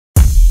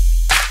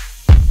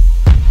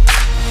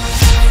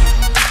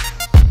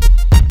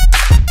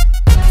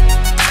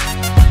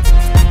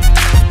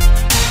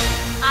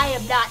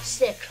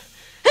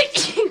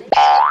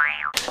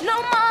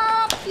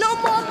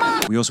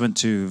We also went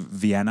to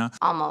Vienna.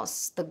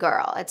 Almost the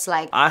girl. It's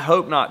like, I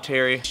hope not,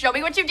 Terry. Show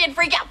me what you did,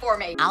 freak out for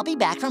me. I'll be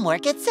back from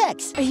work at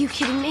 6. Are you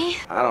kidding me?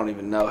 I don't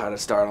even know how to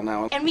start on that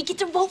one. And we get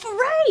to vote for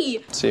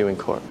Ray. See you in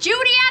court.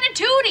 Judy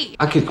attitudey.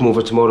 I could come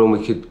over tomorrow and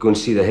we could go and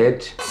see the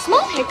head.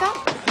 Small hiccup.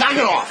 Knock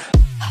it off!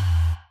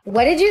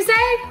 what did you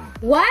say?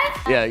 What?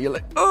 Yeah, you're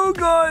like, oh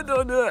God,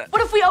 don't do it.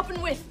 What if we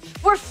open with,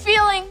 we're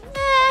feeling,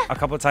 A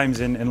couple of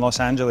times in Los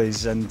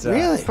Angeles and...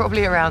 Really?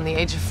 Probably around the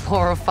age of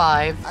 4 or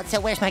 5.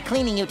 So where's my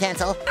cleaning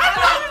utensil?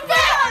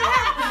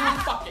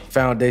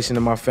 Foundation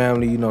of my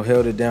family, you know,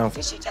 held it down.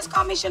 Did she just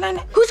call me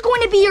Shanana? Who's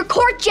going to be your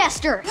court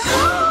jester?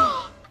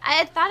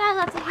 I thought I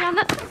left it here on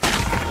the...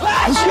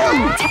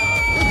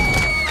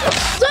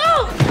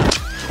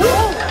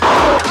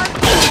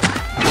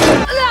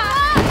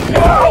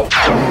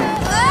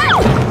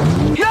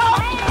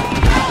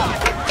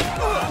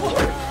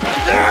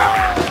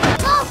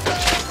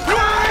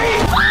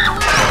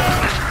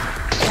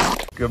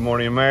 Good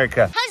morning,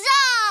 America.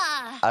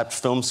 Huzzah! At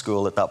film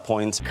school at that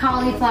point.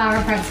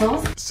 Cauliflower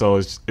pretzels. So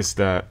it's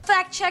that.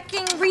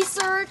 Fact-checking,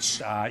 research.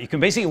 you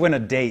can basically win a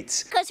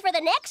date. Because for the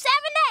next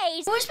 7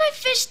 days... Where's my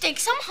fish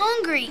sticks? I'm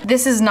hungry.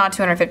 This is not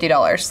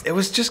 $250. It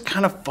was just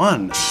kind of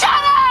fun. Shut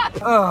up!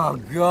 Oh,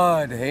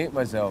 God, I hate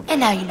myself.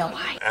 And now you know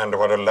why. And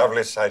what a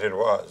lovely sight it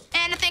was.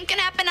 Anything can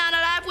happen on a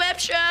live web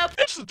show.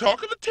 It's the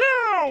talk of the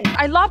town.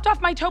 I lopped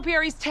off my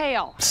topiary's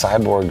tail.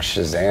 Cyborg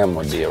Shazam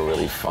would be a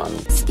really fun.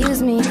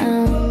 Excuse me,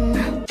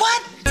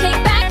 What?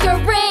 Take back your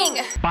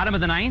ring! Bottom of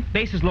the 9th,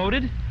 bases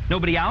loaded,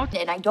 nobody out.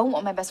 And I don't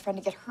want my best friend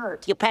to get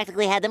hurt. You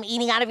practically had them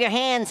eating out of your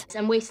hands.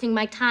 I'm wasting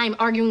my time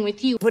arguing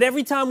with you. But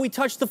every time we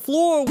touch the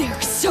floor...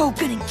 They're so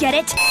gonna get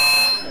it.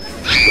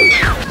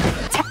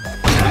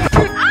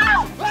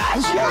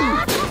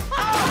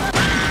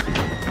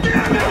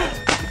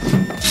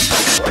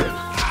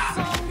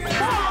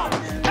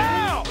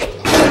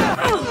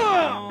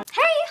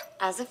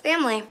 As a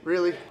family.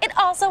 Really? It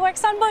also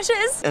works on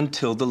bushes.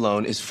 Until the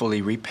loan is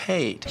fully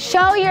repaid.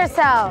 Show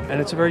yourself.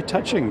 And it's a very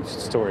touching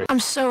story.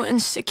 I'm so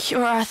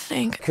insecure, I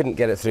think. Couldn't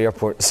get it through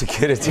airport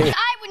security.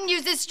 I wouldn't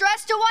use this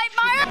dress to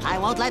wipe my... I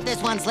won't let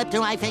this one slip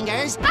through my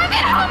fingers. I'm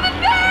at home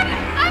in bed!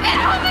 I'm at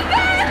home in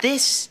bed!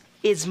 This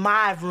is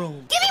my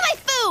room. Give me my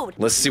food!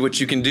 Let's see what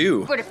you can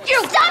do. But if you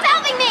stop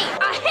helping me,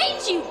 I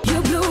hate you!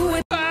 You blew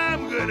it.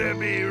 I'm gonna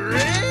be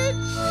rich.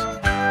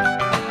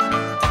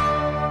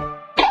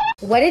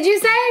 What did you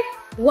say?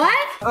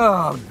 What?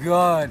 Oh,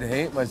 God, I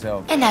hate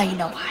myself. And now you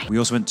know why. We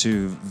also went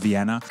to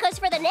Vienna. Because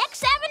for the next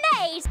 7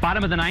 days...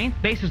 Bottom of the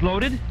 9th, bases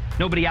loaded,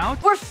 nobody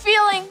out. We're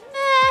feeling,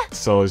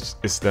 So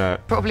it's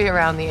that. Probably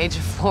around the age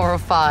of 4 or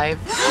 5.